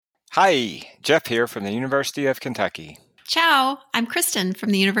Hi, Jeff here from the University of Kentucky. Ciao, I'm Kristen from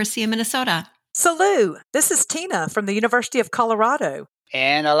the University of Minnesota. Salut, this is Tina from the University of Colorado.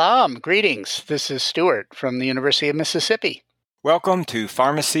 And alam, greetings. This is Stuart from the University of Mississippi. Welcome to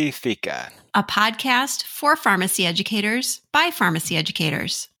Pharmacy Fika, a podcast for pharmacy educators by pharmacy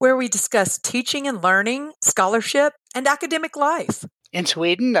educators, where we discuss teaching and learning, scholarship, and academic life. In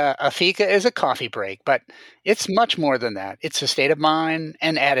Sweden, a fika is a coffee break, but it's much more than that. It's a state of mind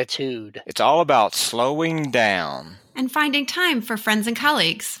and attitude. It's all about slowing down and finding time for friends and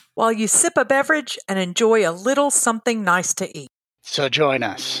colleagues while you sip a beverage and enjoy a little something nice to eat. So join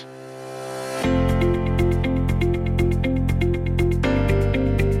us.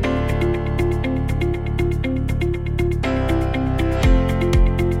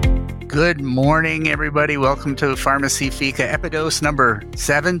 Good morning, everybody. Welcome to Pharmacy Fika, episode number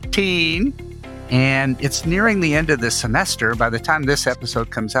 17. And it's nearing the end of the semester. By the time this episode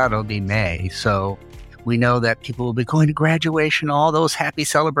comes out, it'll be May. So we know that people will be going to graduation, all those happy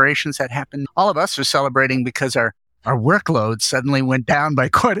celebrations that happen. All of us are celebrating because our workload suddenly went down by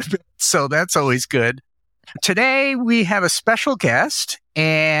quite a bit. So that's always good. Today, we have a special guest,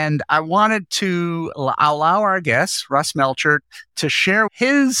 and I wanted to allow our guest, Russ Melchert, to share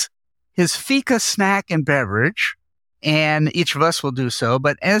his fika snack and beverage, and each of us will do so.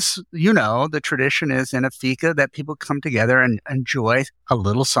 But as you know, the tradition is in a fika that people come together and enjoy a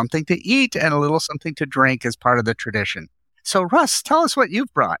little something to eat and a little something to drink as part of the tradition. So, Russ, tell us what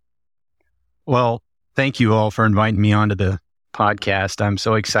you've brought. Well, thank you all for inviting me onto the podcast. I'm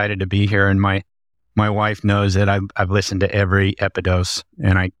so excited to be here, and my wife knows that I've listened to every episode,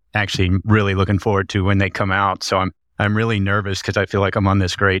 and I actually am really looking forward to when they come out. So I'm really nervous because I feel like I'm on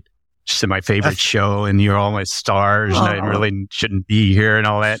this great, just my favorite show, and you're all my stars, and I really shouldn't be here and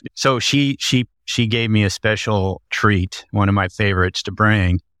all that. So she gave me a special treat, one of my favorites to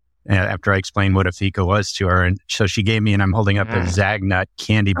bring, after I explained what a fika was to her. And so she gave me, and I'm holding up a Zagnut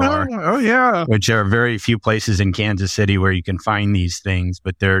candy bar. Oh, yeah. Which are very few places in Kansas City where you can find these things,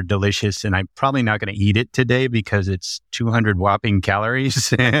 but they're delicious. And I'm probably not going to eat it today because it's 200 whopping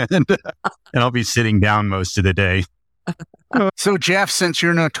calories, and I'll be sitting down most of the day. So, Jeff, since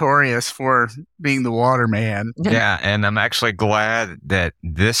you're notorious for being the water man. Yeah, and I'm actually glad that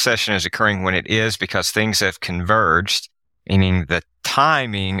this session is occurring when it is, because things have converged, meaning the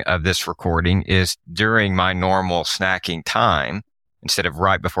timing of this recording is during my normal snacking time instead of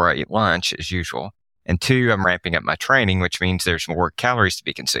right before I eat lunch as usual. And two, I'm ramping up my training, which means there's more calories to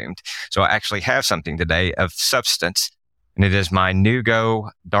be consumed. So I actually have something today of substance, and it is my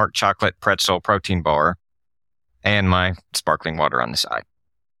Nugo dark chocolate pretzel protein bar and my sparkling water on the side.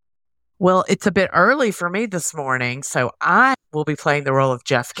 Well, it's a bit early for me this morning, so I will be playing the role of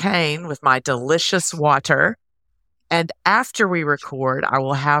Jeff Kane with my delicious water. And after we record, I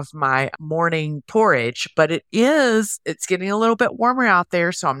will have my morning porridge, but it's getting a little bit warmer out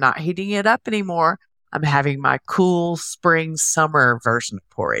there, so I'm not heating it up anymore. I'm having my cool spring summer version of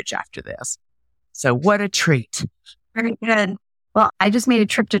porridge after this. So what a treat. Very good. Well, I just made a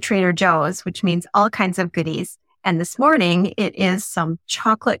trip to Trader Joe's, which means all kinds of goodies. And this morning, it is some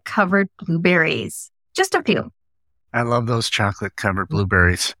chocolate-covered blueberries. Just a few. I love those chocolate-covered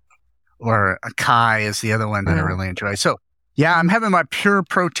blueberries. Or acai is the other one that I really enjoy. So, yeah, I'm having my pure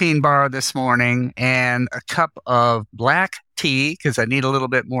protein bar this morning and a cup of black tea because I need a little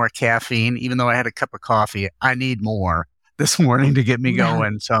bit more caffeine. Even though I had a cup of coffee, I need more this morning to get me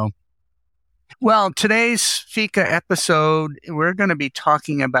going. So, well, today's Fika episode, we're going to be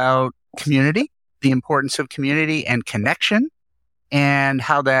talking about community, the importance of community and connection, and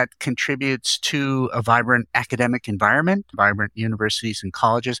how that contributes to a vibrant academic environment, vibrant universities and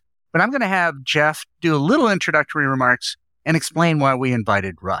colleges. But I'm going to have Jeff do a little introductory remarks and explain why we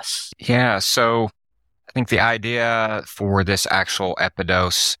invited Russ. Yeah, so I think the idea for this actual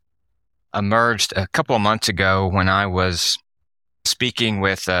epidos emerged a couple of months ago when I was speaking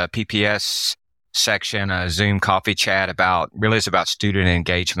with a PPS section, a Zoom coffee chat about student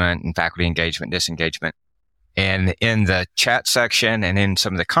engagement and faculty engagement, disengagement. And in the chat section and in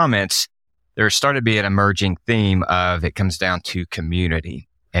some of the comments, there started to be an emerging theme of it comes down to community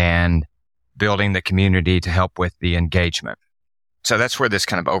and building the community to help with the engagement. So that's where this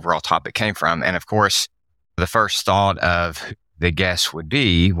kind of overall topic came from. And of course, the first thought of the guest would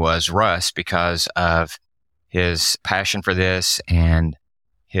be was Russ because of his passion for this and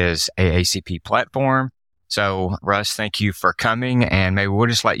his AACP platform. So Russ, thank you for coming. And maybe we'll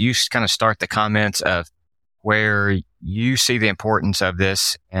just let you kind of start the comments of where you see the importance of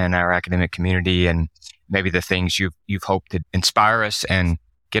this in our academic community and maybe the things you've hoped to inspire us and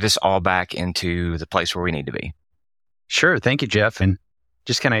get us all back into the place where we need to be. Sure. Thank you, Jeff. And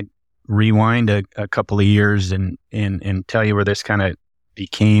just kind of rewind a couple of years and tell you where this kind of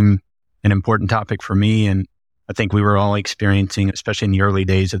became an important topic for me. And I think we were all experiencing, especially in the early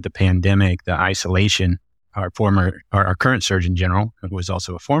days of the pandemic, the isolation. Our current Surgeon General, who was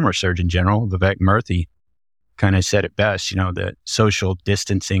also a former Surgeon General, Vivek Murthy, kind of said it best, that social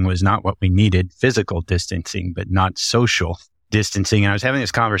distancing was not what we needed, physical distancing, but not social distancing. And I was having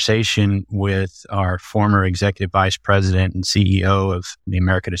this conversation with our former executive vice president and CEO of the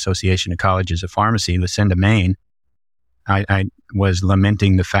American Association of Colleges of Pharmacy, Lucinda Main. I was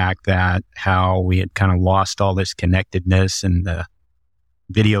lamenting the fact that how we had kind of lost all this connectedness, and the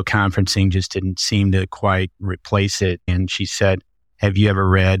video conferencing just didn't seem to quite replace it. And she said, have you ever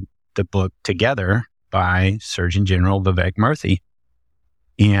read the book Together by Surgeon General Vivek Murthy?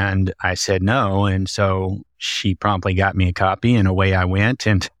 And I said no. And so she promptly got me a copy, and away I went.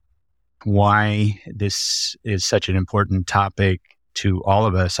 And why this is such an important topic to all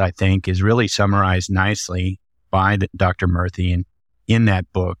of us, I think, is really summarized nicely by Dr. Murthy in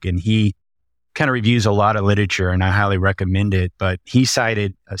that book. And he kind of reviews a lot of literature, and I highly recommend it. But he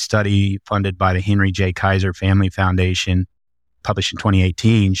cited a study funded by the Henry J. Kaiser Family Foundation, published in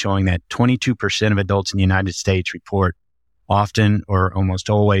 2018, showing that 22% of adults in the United States report often or almost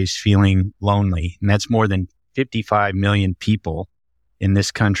always feeling lonely. And that's more than 55 million people in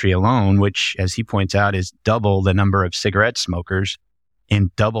this country alone, which, as he points out, is double the number of cigarette smokers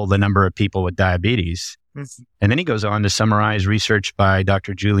and double the number of people with diabetes. Mm-hmm. And then he goes on to summarize research by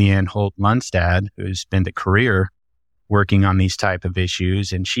Dr. Julianne Holt-Lundstad, who's spent a career working on these type of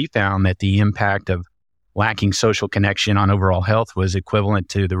issues. And she found that the impact of lacking social connection on overall health was equivalent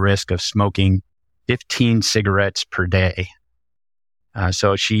to the risk of smoking 15 cigarettes per day.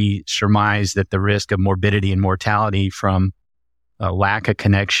 So she surmised that the risk of morbidity and mortality from a lack of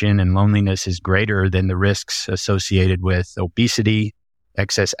connection and loneliness is greater than the risks associated with obesity,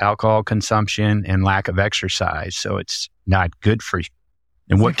 excess alcohol consumption, and lack of exercise. So it's not good for you.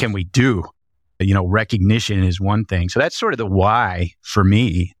 And what can we do? Recognition is one thing. So that's sort of the why for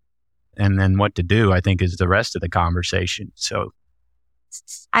me. And then what to do, I think, is the rest of the conversation. So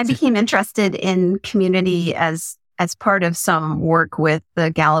I became interested in community as part of some work with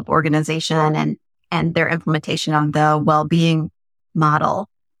the Gallup organization and their implementation of the well-being model.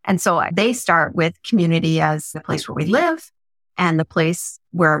 And so they start with community as the place where we live and the place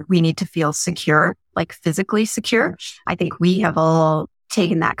where we need to feel secure, like physically secure. I think we have all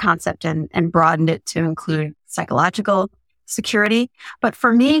taken that concept and broadened it to include psychological security. But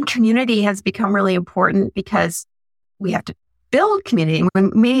for me, community has become really important because we have to build community.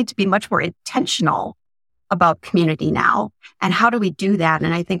 We need to be much more intentional about community now. And how do we do that?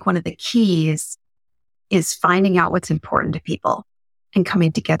 And I think one of the keys is finding out what's important to people and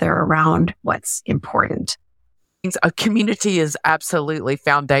coming together around what's important. A community is absolutely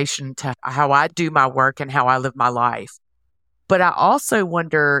foundation to how I do my work and how I live my life. But I also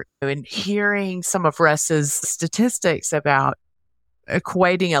wonder, in hearing some of Russ's statistics about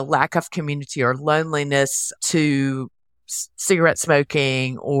equating a lack of community or loneliness to cigarette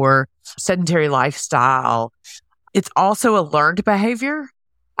smoking or sedentary lifestyle, it's also a learned behavior,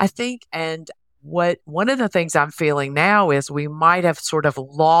 I think. And one of the things I'm feeling now is we might have sort of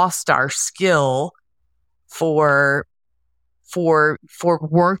lost our skill for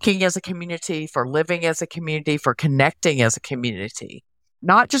working as a community, for living as a community, for connecting as a community,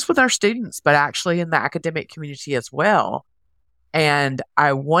 not just with our students, but actually in the academic community as well. And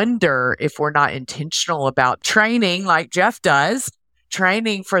I wonder if we're not intentional about training like Jeff does,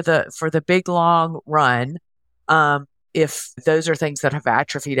 training for the big long run, if those are things that have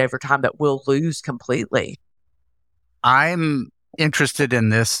atrophied over time that we'll lose completely. I'm interested in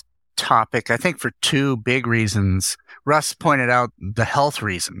this topic, I think, for two big reasons. Russ pointed out the health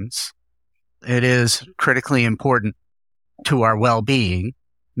reasons. It is critically important to our well-being.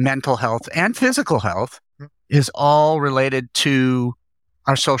 Mental health and physical health is all related to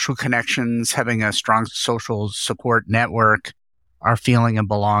our social connections, having a strong social support network, our feeling of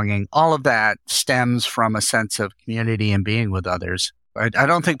belonging. All of that stems from a sense of community and being with others. I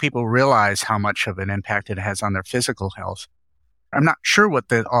don't think people realize how much of an impact it has on their physical health. I'm not sure what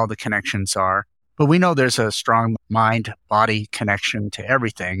all the connections are, but we know there's a strong mind-body connection to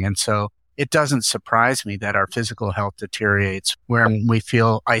everything. And so it doesn't surprise me that our physical health deteriorates when we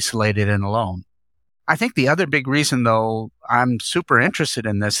feel isolated and alone. I think the other big reason, though, I'm super interested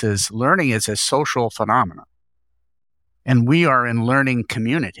in this is learning is a social phenomenon. And we are in learning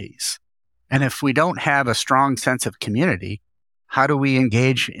communities. And if we don't have a strong sense of community, how do we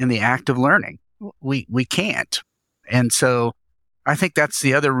engage in the act of learning? We can't. And so I think that's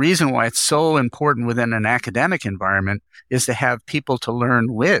the other reason why it's so important within an academic environment is to have people to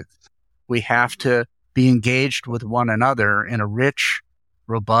learn with. We have to be engaged with one another in a rich,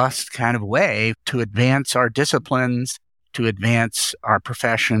 robust kind of way to advance our disciplines, to advance our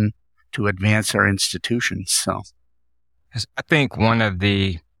profession, to advance our institutions. So, I think one of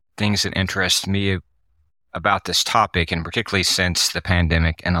the things that interests me about this topic, and particularly since the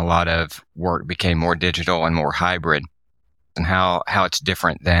pandemic and a lot of work became more digital and more hybrid, and how it's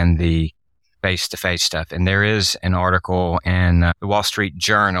different than the face-to-face stuff. And there is an article in the Wall Street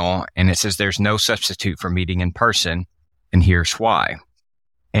Journal, and it says there's no substitute for meeting in person, and here's why.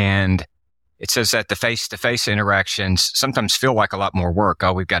 And it says that the face-to-face interactions sometimes feel like a lot more work.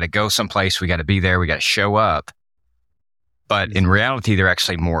 Oh, we've got to go someplace, we got to be there, we got to show up. But in reality, they're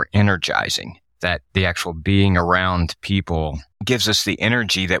actually more energizing. That the actual being around people gives us the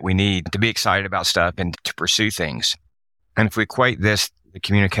energy that we need to be excited about stuff and to pursue things. And if we equate this, the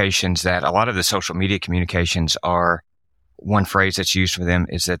communications, that a lot of the social media communications are, one phrase that's used for them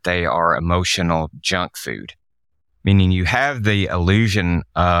is that they are emotional junk food, meaning you have the illusion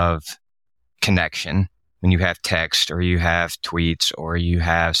of connection when you have text or you have tweets or you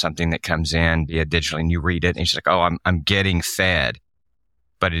have something that comes in via digitally and you read it and it's like, oh, I'm getting fed,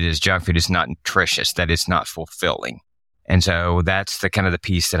 but it is junk food. It's not nutritious, that it's not fulfilling. And so that's the kind of the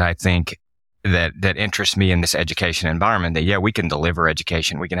piece that I think that interests me in this education environment, that, yeah, we can deliver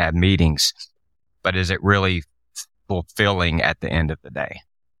education, we can have meetings, but is it really fulfilling at the end of the day?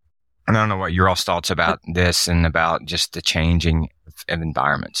 And I don't know what your all's thoughts about this and about just the changing of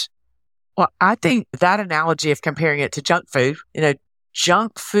environments. Well, I think that analogy of comparing it to junk food,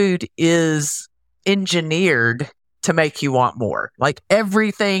 junk food is engineered to make you want more. Like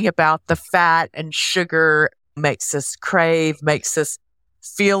everything about the fat and sugar makes us crave, makes us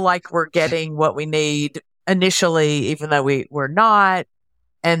feel like we're getting what we need initially, even though we're not.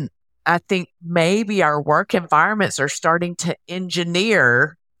 And I think maybe our work environments are starting to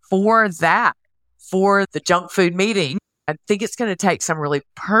engineer for that, for the junk food meeting. I think it's going to take some really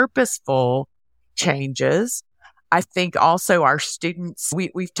purposeful changes. I think also our students,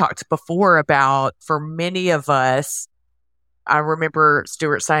 we've talked before about, for many of us, I remember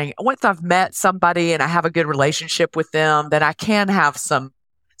Stuart saying, once I've met somebody and I have a good relationship with them, then I can have some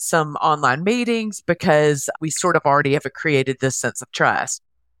online meetings because we sort of already have created this sense of trust.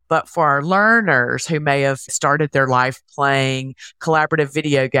 But for our learners who may have started their life playing collaborative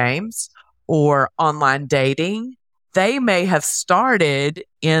video games or online dating, they may have started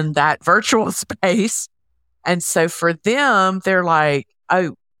in that virtual space. And so for them, they're like,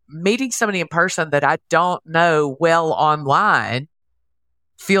 oh, meeting somebody in person that I don't know well online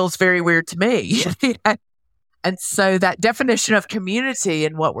feels very weird to me. And so that definition of community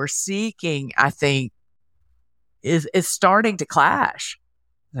and what we're seeking, I think, is starting to clash.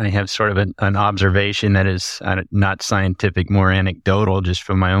 I have sort of an observation that is not scientific, more anecdotal, just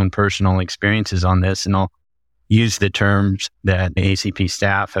from my own personal experiences on this. And I'll use the terms that the ACP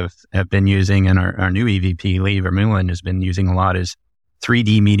staff have been using, and our new EVP, Lee Vermeulen, has been using a lot, is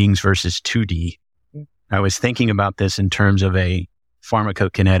 3D meetings versus 2D. I was thinking about this in terms of a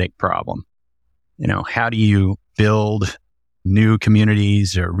pharmacokinetic problem. How do you build new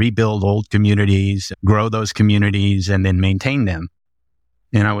communities or rebuild old communities, grow those communities, and then maintain them?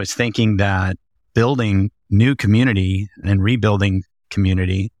 And I was thinking that building new community and rebuilding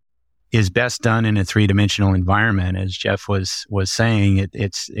community is best done in a three-dimensional environment. As Jeff was saying,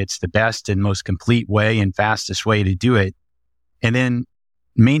 it's the best and most complete way and fastest way to do it. And then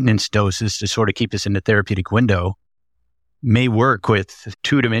maintenance doses to sort of keep us in the therapeutic window may work with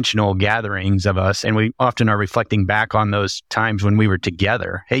two-dimensional gatherings of us. And we often are reflecting back on those times when we were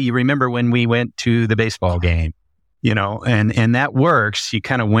together. Hey, you remember when we went to the baseball game? And that works. You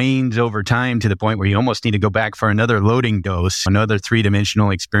kind of wanes over time to the point where you almost need to go back for another loading dose, another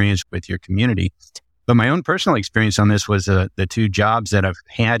three-dimensional experience with your community. But my own personal experience on this was the two jobs that I've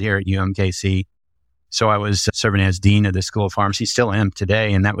had here at UMKC. So I was serving as dean of the School of Pharmacy, still am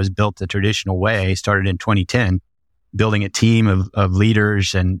today, and that was built the traditional way. Started in 2010, building a team of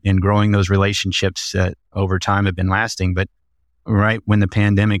leaders and growing those relationships that over time have been lasting. But right when the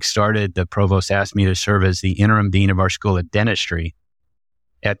pandemic started, the provost asked me to serve as the interim dean of our school of dentistry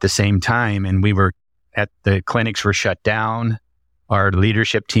at the same time. And the clinics were shut down. Our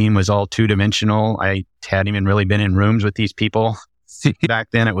leadership team was all two-dimensional. I hadn't even really been in rooms with these people. Back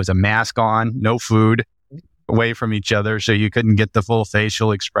then, it was a mask on, no food, away from each other. So you couldn't get the full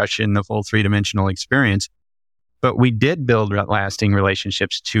facial expression, the full three-dimensional experience. But we did build lasting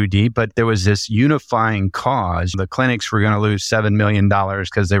relationships 2D, but there was this unifying cause. The clinics were going to lose $7 million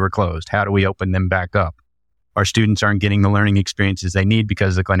because they were closed. How do we open them back up? Our students aren't getting the learning experiences they need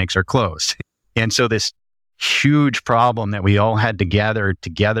because the clinics are closed. And so this huge problem that we all had to gather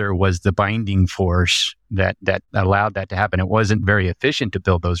together was the binding force that allowed that to happen. It wasn't very efficient to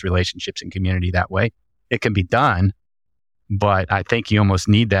build those relationships in community that way. It can be done, but I think you almost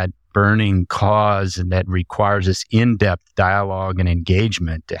need that burning cause, and that requires this in-depth dialogue and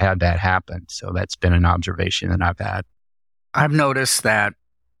engagement to have that happen. So that's been an observation that I've had. I've noticed that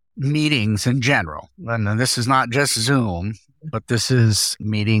meetings in general, and this is not just Zoom, but this is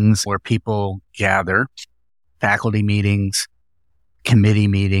meetings where people gather, faculty meetings, committee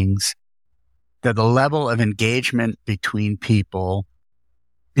meetings, that the level of engagement between people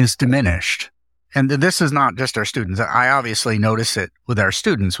is diminished. And this is not just our students. I obviously notice it with our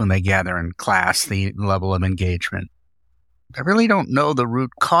students when they gather in class, the level of engagement. I really don't know the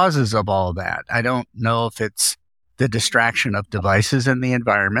root causes of all that. I don't know if it's the distraction of devices in the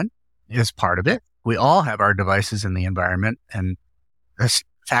environment is part of it. We all have our devices in the environment, and as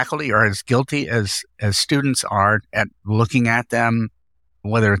faculty are as guilty as students are at looking at them,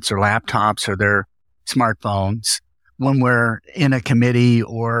 whether it's their laptops or their smartphones, when we're in a committee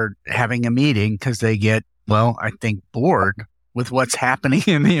or having a meeting, because they get, well, I think, bored with what's happening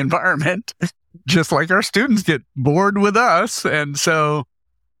in the environment, just like our students get bored with us. And so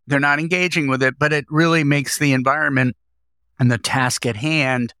they're not engaging with it, but it really makes the environment and the task at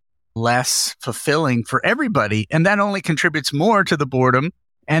hand less fulfilling for everybody. And that only contributes more to the boredom,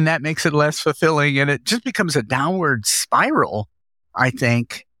 and that makes it less fulfilling. And it just becomes a downward spiral, I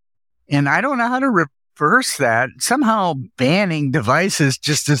think. And I don't know how to reverse that. Somehow banning devices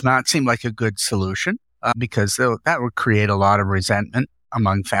just does not seem like a good solution, because that would create a lot of resentment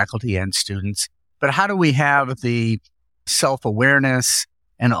among faculty and students. But how do we have the self-awareness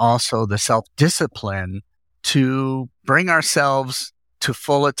and also the self-discipline to bring ourselves to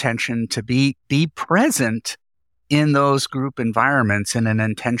full attention, to be present in those group environments in an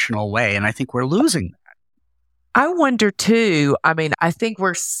intentional way? And I think we're losing that. I wonder too, I think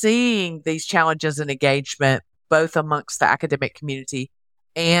we're seeing these challenges in engagement both amongst the academic community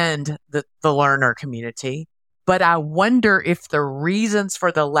and the learner community. But I wonder if the reasons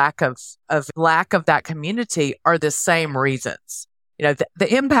for the lack of that community are the same reasons. The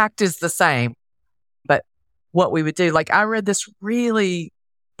impact is the same, but what we would do, like I read this really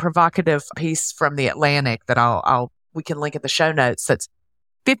provocative piece from The Atlantic that we can link in the show notes. That's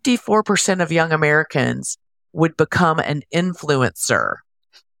 54% of young Americans would become an influencer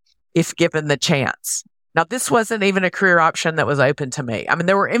if given the chance. Now, this wasn't even a career option that was open to me.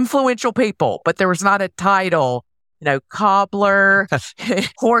 There were influential people, but there was not a title, cobbler,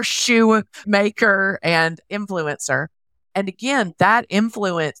 horseshoe maker, and influencer. And again, that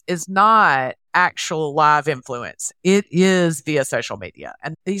influence is not actual live influence. It is via social media.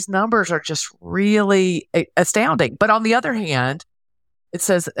 And these numbers are just really astounding. But on the other hand, it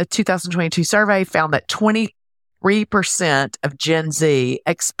says a 2022 survey found that 23% of Gen Z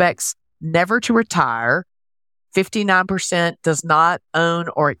expects never to retire. 59% does not own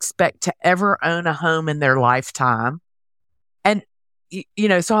or expect to ever own a home in their lifetime. And,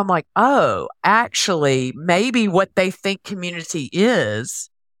 so I'm like, oh, actually, maybe what they think community is.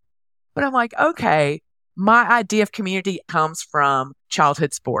 But I'm like, okay, my idea of community comes from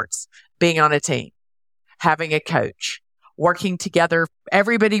childhood sports, being on a team, having a coach, working together,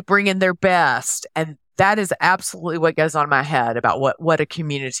 everybody bringing their best. And that is absolutely what goes on in my head about what a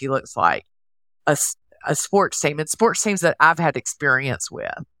community looks like. A sports team, and sports teams that I've had experience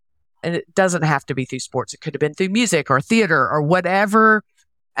with. And it doesn't have to be through sports. It could have been through music or theater or whatever.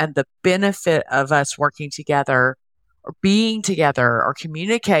 And the benefit of us working together or being together or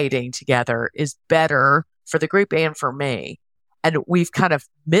communicating together is better for the group and for me. And we've kind of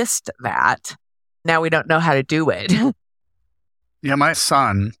missed that. Now we don't know how to do it. Yeah, my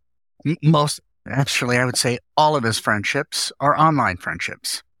son, I would say all of his friendships are online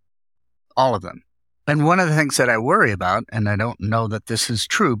friendships. All of them. And one of the things that I worry about, and I don't know that this is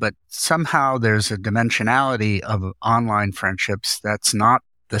true, but somehow there's a dimensionality of online friendships that's not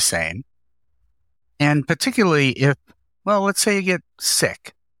the same. And particularly if, let's say you get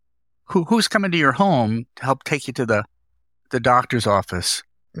sick. Who's coming to your home to help take you to the doctor's office?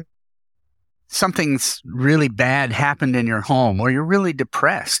 Something's really bad happened in your home, or you're really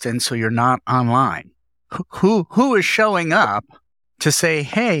depressed, and so you're not online. Who is showing up to say,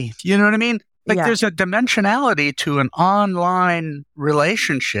 hey, you know what I mean? There's a dimensionality to an online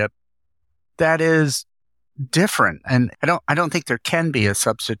relationship that is different. And I don't think there can be a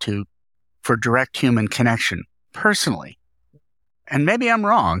substitute for direct human connection, personally. And maybe I'm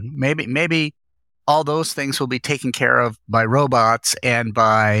wrong. Maybe all those things will be taken care of by robots and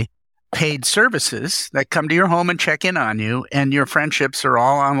by paid services that come to your home and check in on you, and your friendships are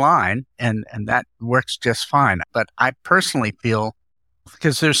all online, and that works just fine. But I personally feel,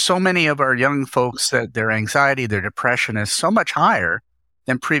 because there's so many of our young folks that their anxiety, their depression is so much higher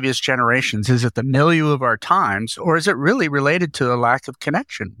than previous generations. Is it the milieu of our times, or is it really related to a lack of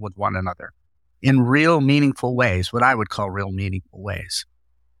connection with one another in real meaningful ways, what I would call real meaningful ways?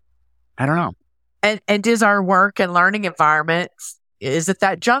 I don't know. And is our work and learning environment, is it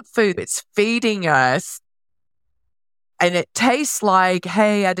that junk food that's feeding us and it tastes like,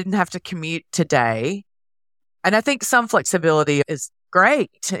 hey, I didn't have to commute today? And I think some flexibility is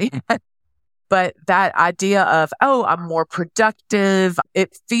great. But that idea of, oh, I'm more productive,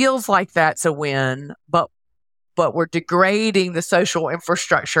 it feels like that's a win, but we're degrading the social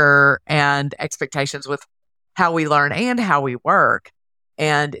infrastructure and expectations with how we learn and how we work.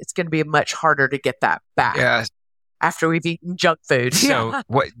 And it's going to be much harder to get that back after we've eaten junk food. So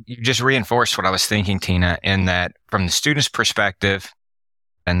what you just reinforced what I was thinking, Tina, in that from the student's perspective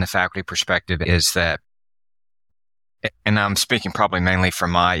and the faculty perspective is that, and I'm speaking probably mainly from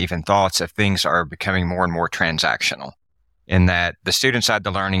my even thoughts, that things are becoming more and more transactional, in that the student side,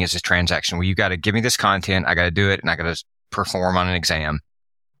 the learning is a transaction. Well, you got to give me this content. I got to do it, and I got to perform on an exam.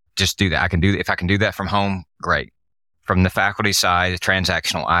 Just do that. If I can do that from home, great. From the faculty side, it's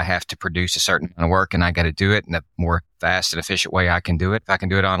transactional. I have to produce a certain amount of work, and I got to do it in a more fast and efficient way I can do it. If I can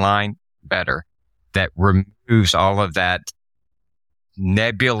do it online, better. That removes all of that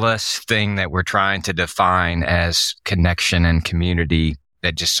nebulous thing that we're trying to define as connection and community,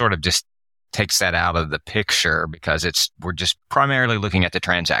 that just sort of just takes that out of the picture, because we're just primarily looking at the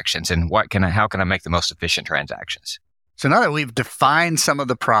transactions and how can I make the most efficient transactions? So now that we've defined some of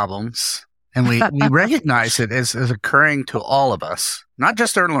the problems and we recognize it as occurring to all of us, not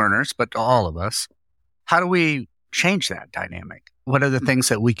just our learners, but to all of us, how do we change that dynamic? What are the things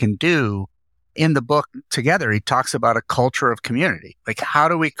that we can do? In the book Together, he talks about a culture of community. Like, how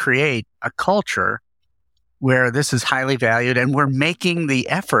do we create a culture where this is highly valued and we're making the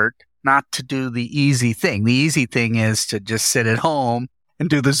effort not to do the easy thing? The easy thing is to just sit at home and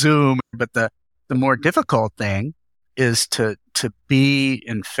do the Zoom. But the more difficult thing is to be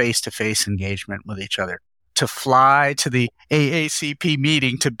in face-to-face engagement with each other, to fly to the AACP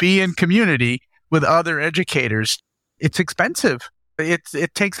meeting, to be in community with other educators. It's expensive.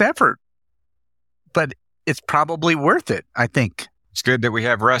 It takes effort. But it's probably worth it, I think. It's good that we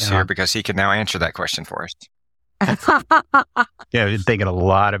have Russ here, because he can now answer that question for us. Yeah, I've been thinking a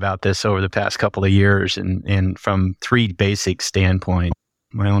lot about this over the past couple of years, and from three basic standpoints: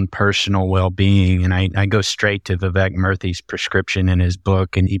 my own personal well-being. And I go straight to Vivek Murthy's prescription in his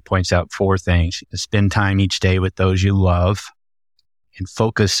book, and he points out four things. Spend time each day with those you love and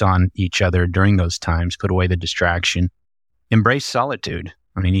focus on each other during those times. Put away the distraction. Embrace solitude.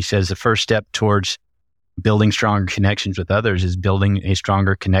 I mean, he says the first step towards building stronger connections with others is building a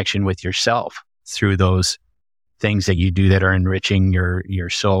stronger connection with yourself through those things that you do that are enriching your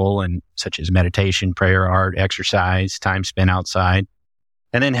soul, and such as meditation, prayer, art, exercise, time spent outside,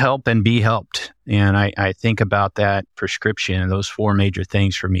 and then help and be helped. And I think about that prescription and those four major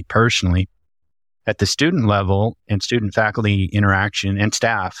things for me personally. At the student level and student faculty interaction and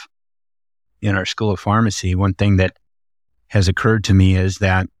staff in our School of Pharmacy, one thing that has occurred to me is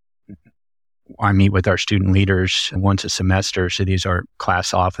that I meet with our student leaders once a semester. So these are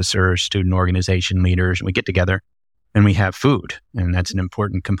class officers, student organization leaders, and we get together and we have food. And that's an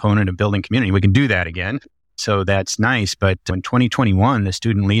important component of building community. We can do that again. So that's nice. But in 2021, the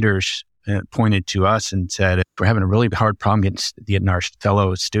student leaders pointed to us and said, we're having a really hard problem getting our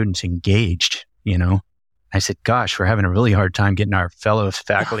fellow students engaged. I said, gosh, we're having a really hard time getting our fellow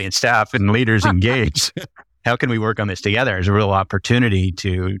faculty and staff and leaders engaged. How can we work on this together? There's a real opportunity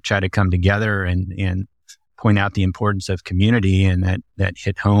to try to come together and point out the importance of community, and that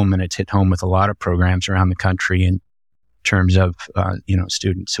hit home, and it's hit home with a lot of programs around the country in terms of,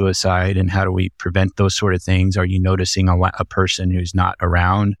 student suicide, and how do we prevent those sort of things? Are you noticing a person who's not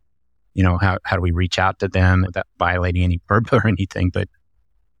around? How do we reach out to them without violating any purpose or anything? But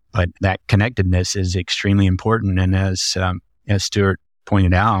that connectedness is extremely important. And as Stuart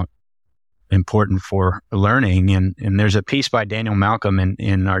pointed out, important for learning. And there's a piece by Daniel Malcolm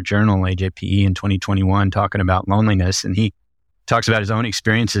in our journal, AJPE, in 2021, talking about loneliness. And he talks about his own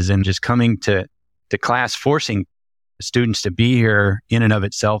experiences and just coming to class, forcing students to be here in and of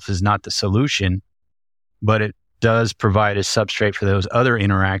itself is not the solution, but it does provide a substrate for those other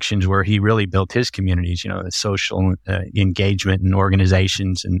interactions where he really built his communities, the social engagement and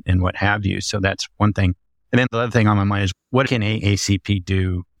organizations and what have you. So that's one thing. And then the other thing on my mind is, what can AACP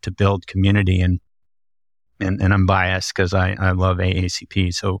do to build community? And I'm biased because I love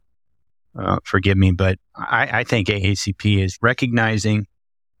AACP. So forgive me, but I think AACP is recognizing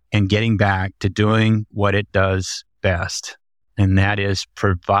and getting back to doing what it does best, and that is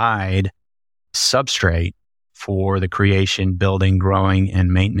provide substrate for the creation, building, growing,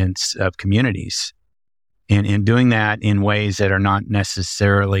 and maintenance of communities. And doing that in ways that are not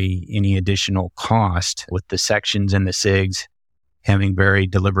necessarily any additional cost, with the sections and the SIGs having very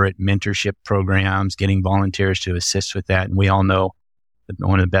deliberate mentorship programs, getting volunteers to assist with that. And we all know that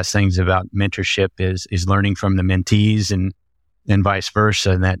one of the best things about mentorship is learning from the mentees and vice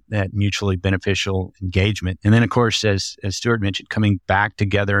versa, and that mutually beneficial engagement. And then, of course, as Stuart mentioned, coming back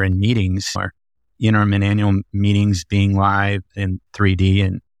together in meetings, our interim and annual meetings being live in 3D.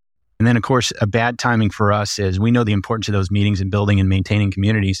 And then, of course, a bad timing for us is we know the importance of those meetings and building and maintaining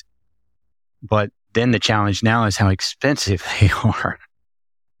communities. But then the challenge now is how expensive they are.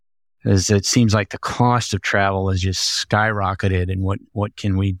 As it seems like the cost of travel has just skyrocketed. And what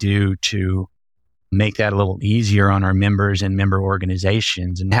can we do to make that a little easier on our members and member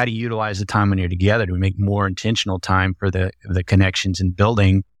organizations? And how do you utilize the time when you're together to make more intentional time for the connections and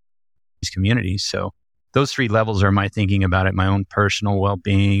building these communities? So those three levels are my thinking about it: my own personal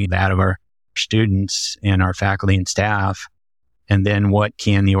well-being, that of our students and our faculty and staff, and then what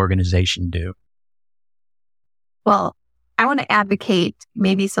can the organization do? Well, I want to advocate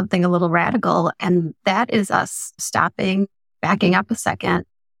maybe something a little radical, and that is us stopping, backing up a second,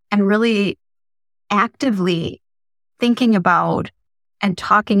 and really actively thinking about and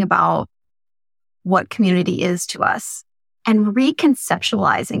talking about what community is to us and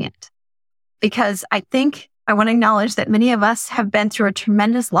reconceptualizing it. Because I think I want to acknowledge that many of us have been through a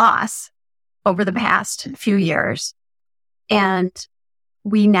tremendous loss over the past few years. And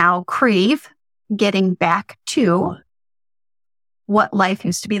we now crave getting back to what life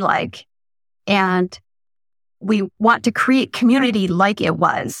used to be like. And we want to create community like it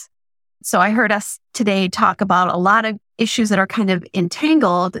was. So I heard us today talk about a lot of issues that are kind of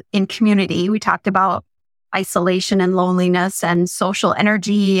entangled in community. We talked about isolation and loneliness and social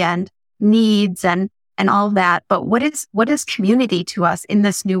energy and needs and all of that. But what is community to us in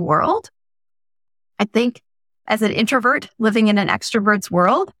this new world? I think as an introvert living in an extrovert's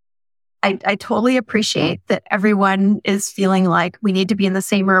world, I totally appreciate that everyone is feeling like we need to be in the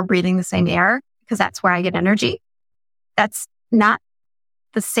same room, breathing the same air, because that's where I get energy. That's not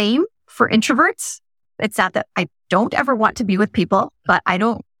the same for introverts. It's not that I don't ever want to be with people, but I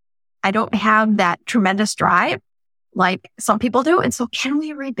don't have that tremendous drive like some people do. And so can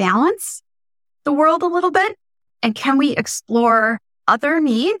we rebalance the world a little bit? And can we explore other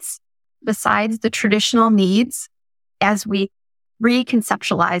needs besides the traditional needs as we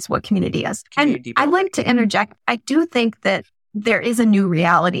reconceptualize what community is? And I'd like to interject. I do think that there is a new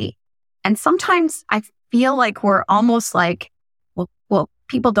reality. And sometimes I feel like we're almost like, well,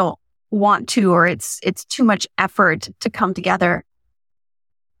 people don't want to, or it's too much effort to come together.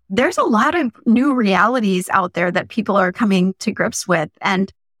 There's a lot of new realities out there that people are coming to grips with.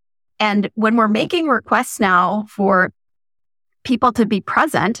 And when we're making requests now for people to be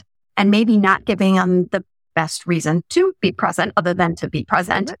present and maybe not giving them the best reason to be present other than to be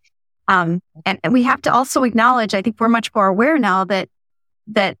present. And we have to also acknowledge, I think we're much more aware now that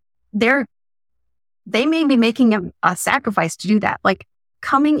they may be making a sacrifice to do that. Like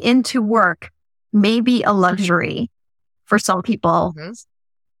coming into work may be a luxury for some people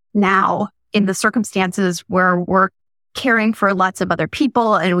now in the circumstances where we're caring for lots of other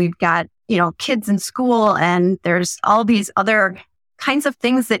people and we've got, kids in school and there's all these other kinds of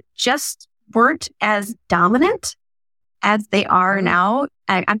things that just weren't as dominant as they are now.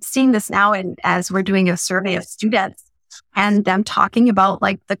 I'm seeing this now as we're doing a survey of students and them talking about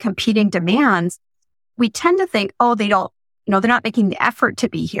like the competing demands. We tend to think, they don't, they're not making the effort to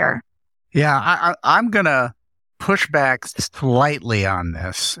be here. Yeah, I'm going to push back slightly on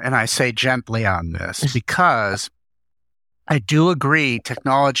this, and I say gently on this, because I do agree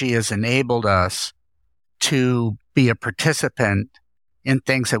technology has enabled us to be a participant in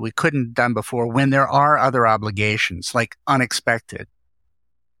things that we couldn't have done before when there are other obligations, like unexpected.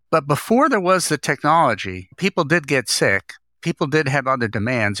 But before there was the technology, people did get sick, people did have other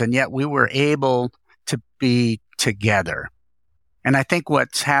demands, and yet we were able to be together. And I think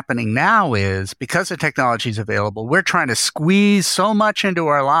what's happening now is, because the technology is available, we're trying to squeeze so much into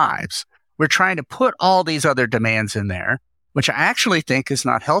our lives. We're trying to put all these other demands in there, which I actually think is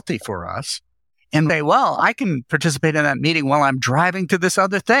not healthy for us. And say, well, I can participate in that meeting while I'm driving to this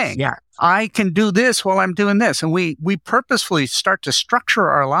other thing. Yeah. I can do this while I'm doing this. And we purposefully start to structure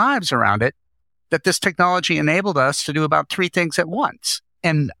our lives around it, that this technology enabled us to do about 3 things at once.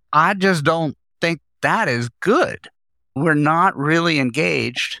 And I just don't think that is good. We're not really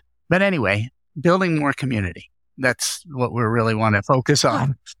engaged But anyway, building more community. That's what we really want to focus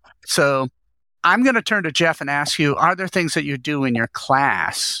on. So I'm going to turn to Jeff and ask you, are there things that you do in your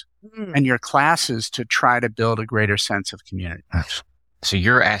class and your classes to try to build a greater sense of community? So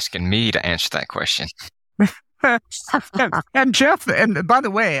you're asking me to answer that question. And Jeff, and by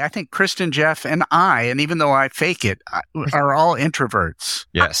the way, I think Kristen, Jeff, and I, and even though I fake it, are all introverts.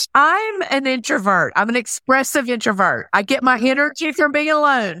 Yes. I'm an introvert. I'm an expressive introvert. I get my energy from being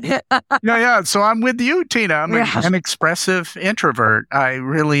alone. Yeah. So I'm with you, Tina. I'm an expressive introvert. I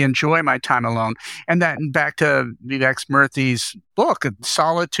really enjoy my time alone. And that, back to Vivek Murthy's book,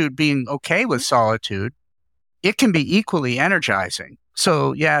 Solitude, being okay with solitude, it can be equally energizing.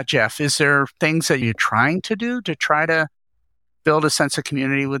 So, yeah, Jeff, is there things that you're trying to do to try to build a sense of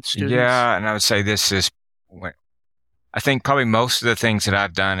community with students? Yeah, and I would say this is, I think probably most of the things that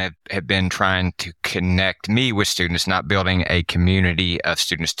I've done have been trying to connect me with students, not building a community of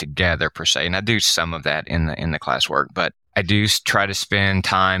students together per se. And I do some of that in the classwork, but I do try to spend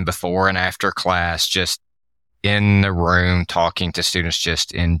time before and after class just in the room talking to students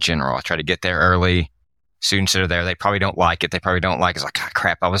just in general. I try to get there early. Students that are there, they probably don't like it. It's like, oh,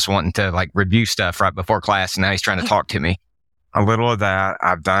 crap, I was wanting to like review stuff right before class, and now he's trying to talk to me. A little of that.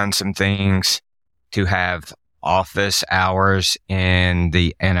 I've done some things to have office hours in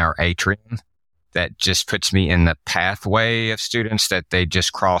our atrium that just puts me in the pathway of students that they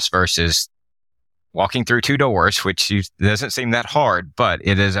just cross versus walking through two doors, which doesn't seem that hard, but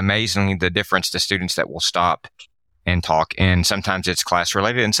it is amazingly the difference to students that will stop and talk. And sometimes it's class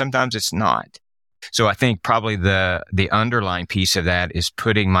related and sometimes it's not. So I think probably the underlying piece of that is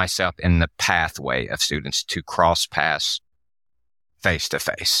putting myself in the pathway of students to cross paths face to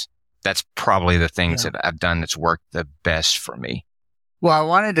face. That's probably the things that I've done that's worked the best for me. Well, I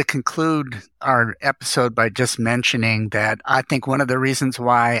wanted to conclude our episode by just mentioning that I think one of the reasons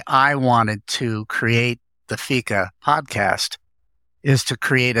why I wanted to create the FICA podcast is to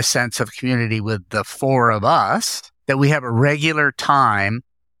create a sense of community with the four of us, that we have a regular time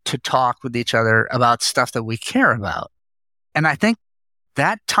to talk with each other about stuff that we care about. And I think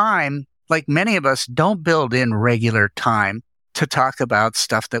that time, like many of us, don't build in regular time to talk about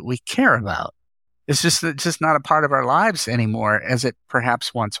stuff that we care about. It's just not a part of our lives anymore as it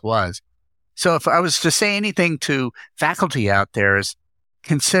perhaps once was. So if I was to say anything to faculty out there, is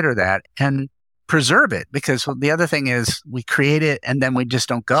consider that and preserve it, because the other thing is we create it and then we just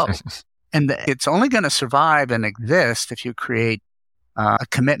don't go. And it's only going to survive and exist if you create a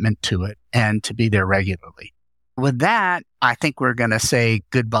commitment to it and to be there regularly. With that, I think we're going to say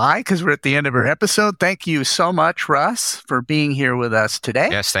goodbye because we're at the end of our episode. Thank you so much, Russ, for being here with us today.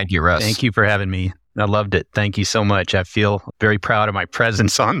 Yes, thank you, Russ. Thank you for having me. I loved it. Thank you so much. I feel very proud of my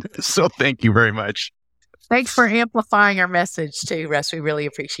presence on this, so thank you very much. Thanks for amplifying our message too, Russ. We really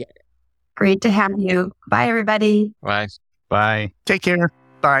appreciate it. Great to have you. Bye, everybody. Bye. Bye. Take care.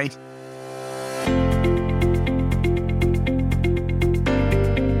 Bye.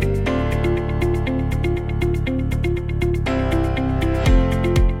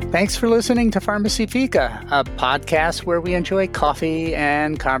 Thanks for listening to Pharmacy Fika, a podcast where we enjoy coffee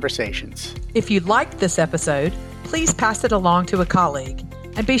and conversations. If you liked this episode, please pass it along to a colleague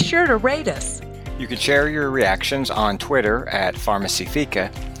and be sure to rate us. You can share your reactions on Twitter at Pharmacy Fika,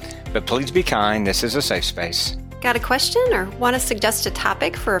 but please be kind. This is a safe space. Got a question or want to suggest a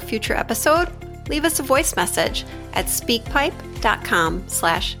topic for a future episode? Leave us a voice message at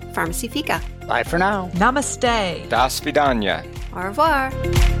speakpipe.com/pharmacyfika. Bye for now. Namaste. Das vidanya. Au revoir.